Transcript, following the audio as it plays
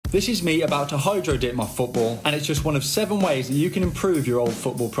This is me about to hydro dip my football, and it's just one of 7 ways that you can improve your old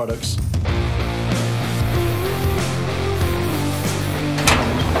football products.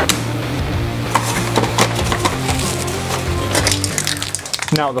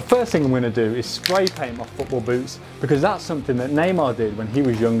 Now the first thing I'm going to do is spray paint my football boots, because that's something that Neymar did when he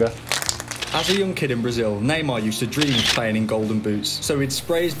was younger. As a young kid in Brazil, Neymar used to dream of playing in golden boots, so he'd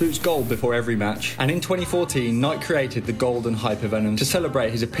spray his boots gold before every match. And in 2014, Nike created the golden hypervenom to celebrate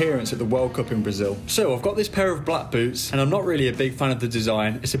his appearance at the World Cup in Brazil. So I've got this pair of black boots, and I'm not really a big fan of the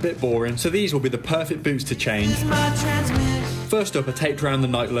design, it's a bit boring, so these will be the perfect boots to change. First up, I taped around the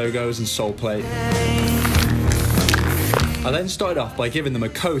Nike logos and sole plate. I then started off by giving them a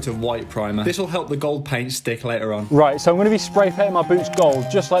coat of white primer. This will help the gold paint stick later on. Right, so I'm going to be spray painting my boots gold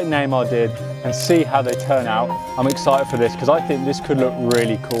just like Neymar did and see how they turn out. I'm excited for this because I think this could look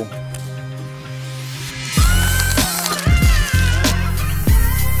really cool.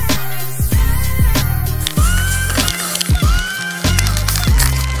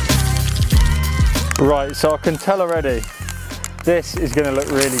 Right, so I can tell already this is going to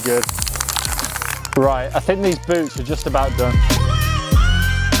look really good. Right, I think these boots are just about done.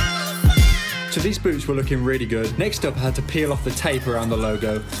 So these boots were looking really good. Next up, I had to peel off the tape around the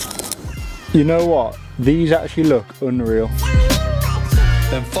logo. You know what? These actually look unreal.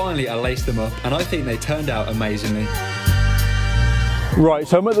 Then finally, I laced them up, and I think they turned out amazingly. Right,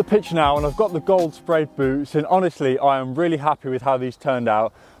 so I'm at the pitch now, and I've got the gold sprayed boots, and honestly, I am really happy with how these turned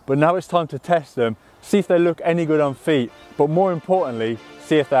out. But now it's time to test them, see if they look any good on feet, but more importantly,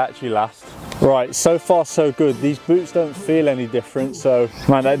 see if they actually last. Right, so far so good. These boots don't feel any different, so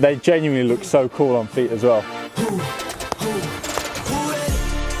man, they genuinely look so cool on feet as well.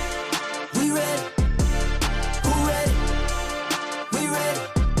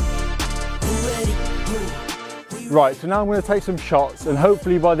 Right, so now I'm going to take some shots, and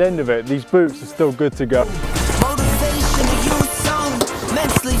hopefully by the end of it, these boots are still good to go.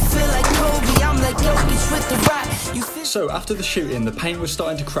 So after the shooting, the paint was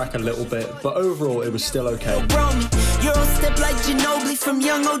starting to crack a little bit, but overall it was still okay.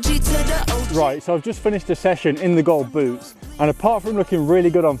 Right, so I've just finished a session in the gold boots, and apart from looking really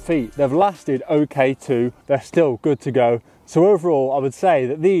good on feet, they've lasted okay too. They're still good to go. So overall, I would say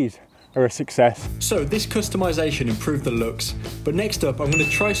that these are a success. So this customization improved the looks, but next up I'm going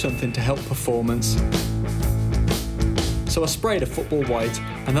to try something to help performance. So I sprayed a football white,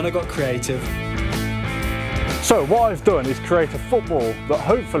 and then I got creative. So what I've done is create a football that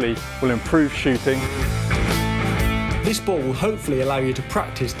hopefully will improve shooting. This ball will hopefully allow you to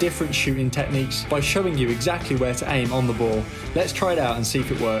practice different shooting techniques by showing you exactly where to aim on the ball. Let's try it out and see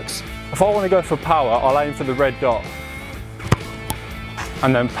if it works. If I want to go for power, I'll aim for the red dot.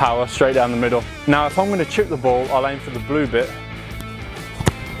 And then power straight down the middle. Now if I'm going to chip the ball, I'll aim for the blue bit.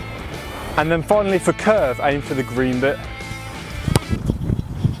 And then finally for curve, aim for the green bit.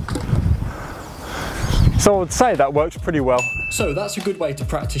 So I would say that works pretty well. So that's a good way to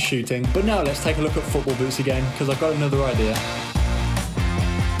practice shooting, but now let's take a look at football boots again, because I've got another idea.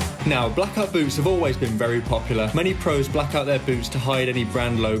 Now, blackout boots have always been very popular. Many pros black out their boots to hide any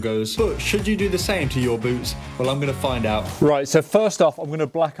brand logos. But should you do the same to your boots? Well, I'm going to find out. Right, so first off, I'm going to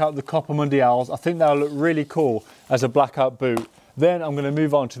black out the Copa Mundials. I think they'll look really cool as a blackout boot. Then I'm going to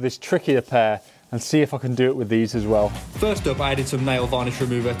move on to this trickier pair and see if I can do it with these as well. First up, I added some nail varnish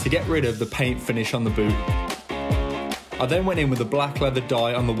remover to get rid of the paint finish on the boot. I then went in with a black leather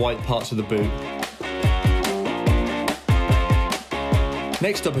dye on the white parts of the boot.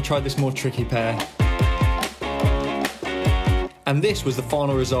 Next up, I tried this more tricky pair. And this was the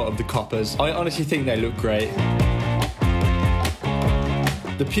final result of the coppers. I honestly think they look great.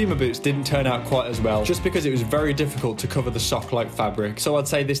 The Puma boots didn't turn out quite as well, just because it was very difficult to cover the sock-like fabric, so I'd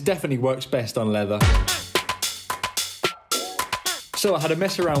say this definitely works best on leather. So I had a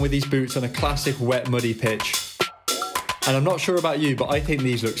mess around with these boots on a classic wet muddy pitch. And I'm not sure about you, but I think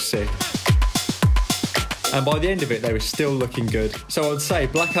these look sick. And by the end of it, they were still looking good. So I would say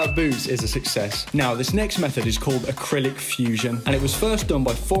blackout boots is a success. Now, this next method is called acrylic fusion, and it was first done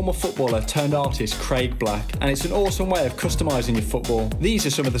by former footballer turned artist Craig Black, and it's an awesome way of customizing your football. These are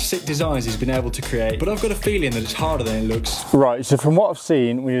some of the sick designs he's been able to create, but I've got a feeling that it's harder than it looks. Right, so from what I've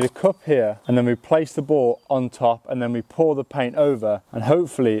seen, we need a cup here, and then we place the ball on top, and then we pour the paint over, and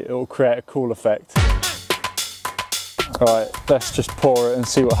hopefully it will create a cool effect. Alright, let's just pour it and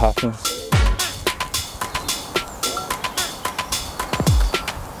see what happens.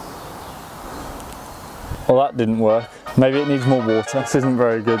 Well, that didn't work. Maybe it needs more water. This isn't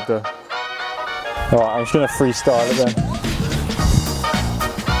very good though. Alright, I'm just going to freestyle it then.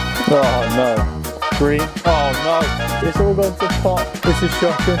 Oh no. Green. Oh no. It's all gone to pot. This is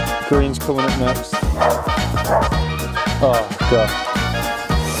shocking. Green's coming up next. Oh, God.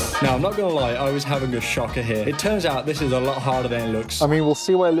 Now, I'm not gonna lie, I was having a shocker here. It turns out this is a lot harder than it looks. I mean, we'll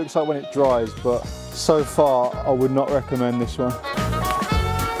see what it looks like when it dries, but so far, I would not recommend this one.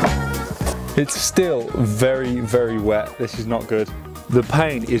 It's still very, very wet. This is not good. The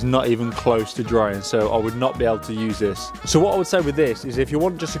paint is not even close to drying, so I would not be able to use this. So what I would say with this is if you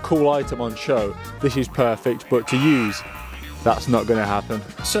want just a cool item on show, this is perfect, but to use, that's not going to happen.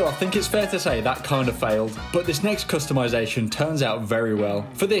 So I think it's fair to say that kind of failed, but this next customization turns out very well.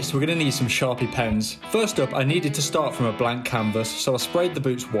 For this, we're going to need some Sharpie pens. First up, I needed to start from a blank canvas, so I sprayed the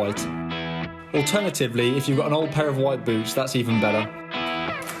boots white. Alternatively, if you've got an old pair of white boots, that's even better.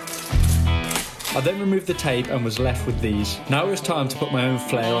 I then removed the tape and was left with these. Now it was time to put my own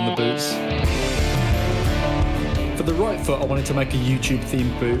flair on the boots. For the right foot, I wanted to make a YouTube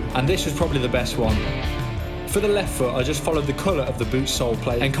themed boot, and this was probably the best one. For the left foot, I just followed the colour of the boot sole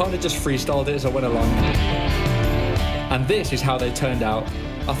plate and kind of just freestyled it as I went along. And this is how they turned out.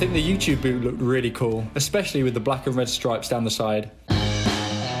 I think the YouTube boot looked really cool, especially with the black and red stripes down the side.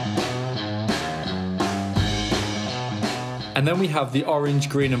 And then we have the orange,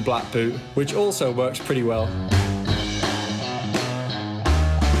 green and black boot, which also works pretty well.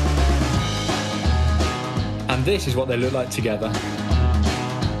 And this is what they look like together.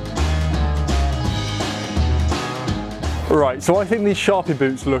 Right, so I think these Sharpie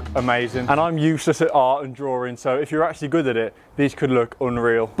boots look amazing, and I'm useless at art and drawing, so if you're actually good at it, these could look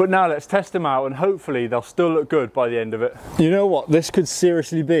unreal. But now let's test them out and hopefully they'll still look good by the end of it. You know what, this could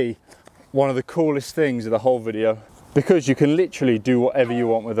seriously be one of the coolest things of the whole video, because you can literally do whatever you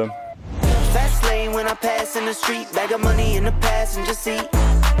want with them. Fast lane when I pass in the street, bag of money in the passenger seat.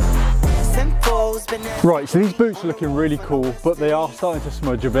 Right, so these boots are looking really cool, but they are starting to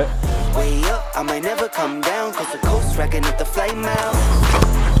smudge a bit. Way up, I might never come down, cause the coast racking up the flame out.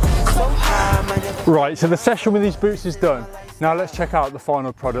 So high, I might never... Right, so the session with these boots is done. Now let's check out the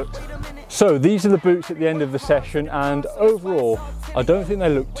final product. So these are the boots at the end of the session, and overall, I don't think they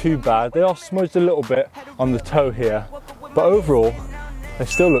look too bad. They are smudged a little bit on the toe here, but overall, they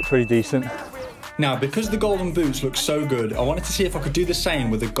still look pretty decent. Now, because the golden boots look so good, I wanted to see if I could do the same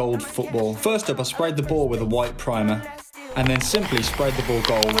with a gold football. First up, I sprayed the ball with a white primer, and then simply sprayed the ball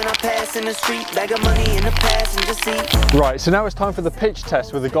gold. When I pass in the street, bag of money in the passenger seat. Right, so now it's time for the pitch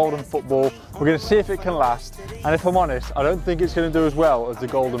test with the golden football. We're going to see if it can last, and if I'm honest, I don't think it's going to do as well as the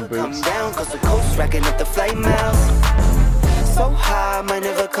golden boots. Come down, cause the coast racking up the flame out. So high, I might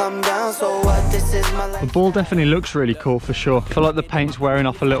never come down, so what, this is my life. The ball definitely looks really cool for sure. I feel like the paint's wearing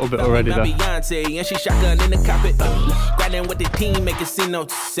off a little bit already though.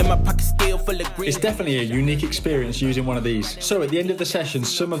 It's definitely a unique experience using one of these. So at the end of the session,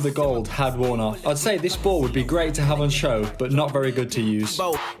 some of the gold had worn off. I'd say this ball would be great to have on show, but not very good to use.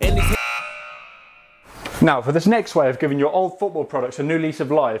 Now for this next way of giving your old football products a new lease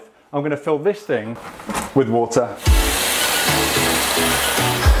of life, I'm going to fill this thing with water.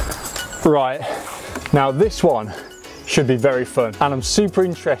 Right, now this one should be very fun, and I'm super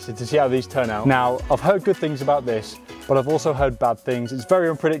interested to see how these turn out. Now, I've heard good things about this, but I've also heard bad things. It's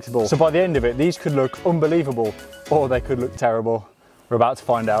very unpredictable. So by the end of it, these could look unbelievable, or they could look terrible. We're about to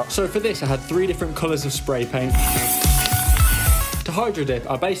find out. So for this, I had 3 different colours of spray paint. To hydro dip,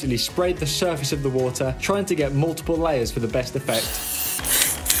 I basically sprayed the surface of the water, trying to get multiple layers for the best effect.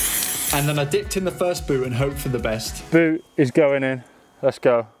 And then I dipped in the first boot and hoped for the best. Boot is going in. Let's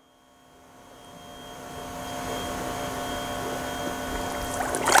go.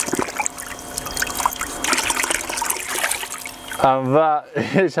 And that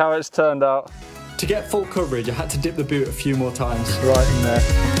is how it's turned out. To get full coverage, I had to dip the boot a few more times. Right in there.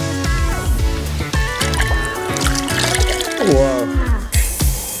 Whoa.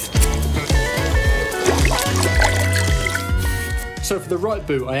 So for the right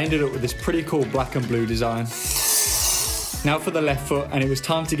boot, I ended up with this pretty cool black and blue design. Now for the left foot, and it was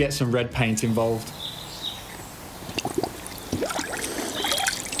time to get some red paint involved.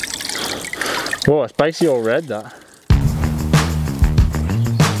 Whoa, it's basically all red, that.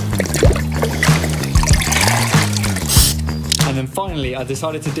 And then finally, I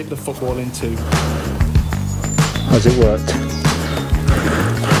decided to dip the football in too. Has it worked?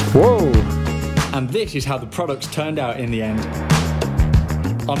 Whoa! And this is how the products turned out in the end.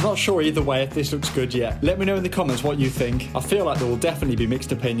 I'm not sure either way if this looks good yet. Let me know in the comments what you think. I feel like there will definitely be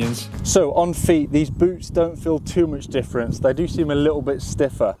mixed opinions. So on feet, these boots don't feel too much difference. They do seem a little bit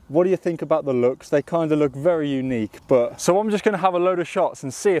stiffer. What do you think about the looks? They kind of look very unique, but... So I'm just going to have a load of shots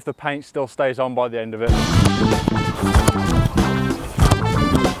and see if the paint still stays on by the end of it.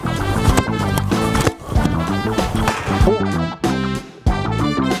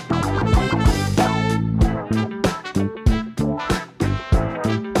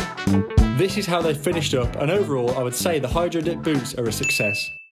 this is how they finished up, and overall I would say the Hydro Dip boots are a success.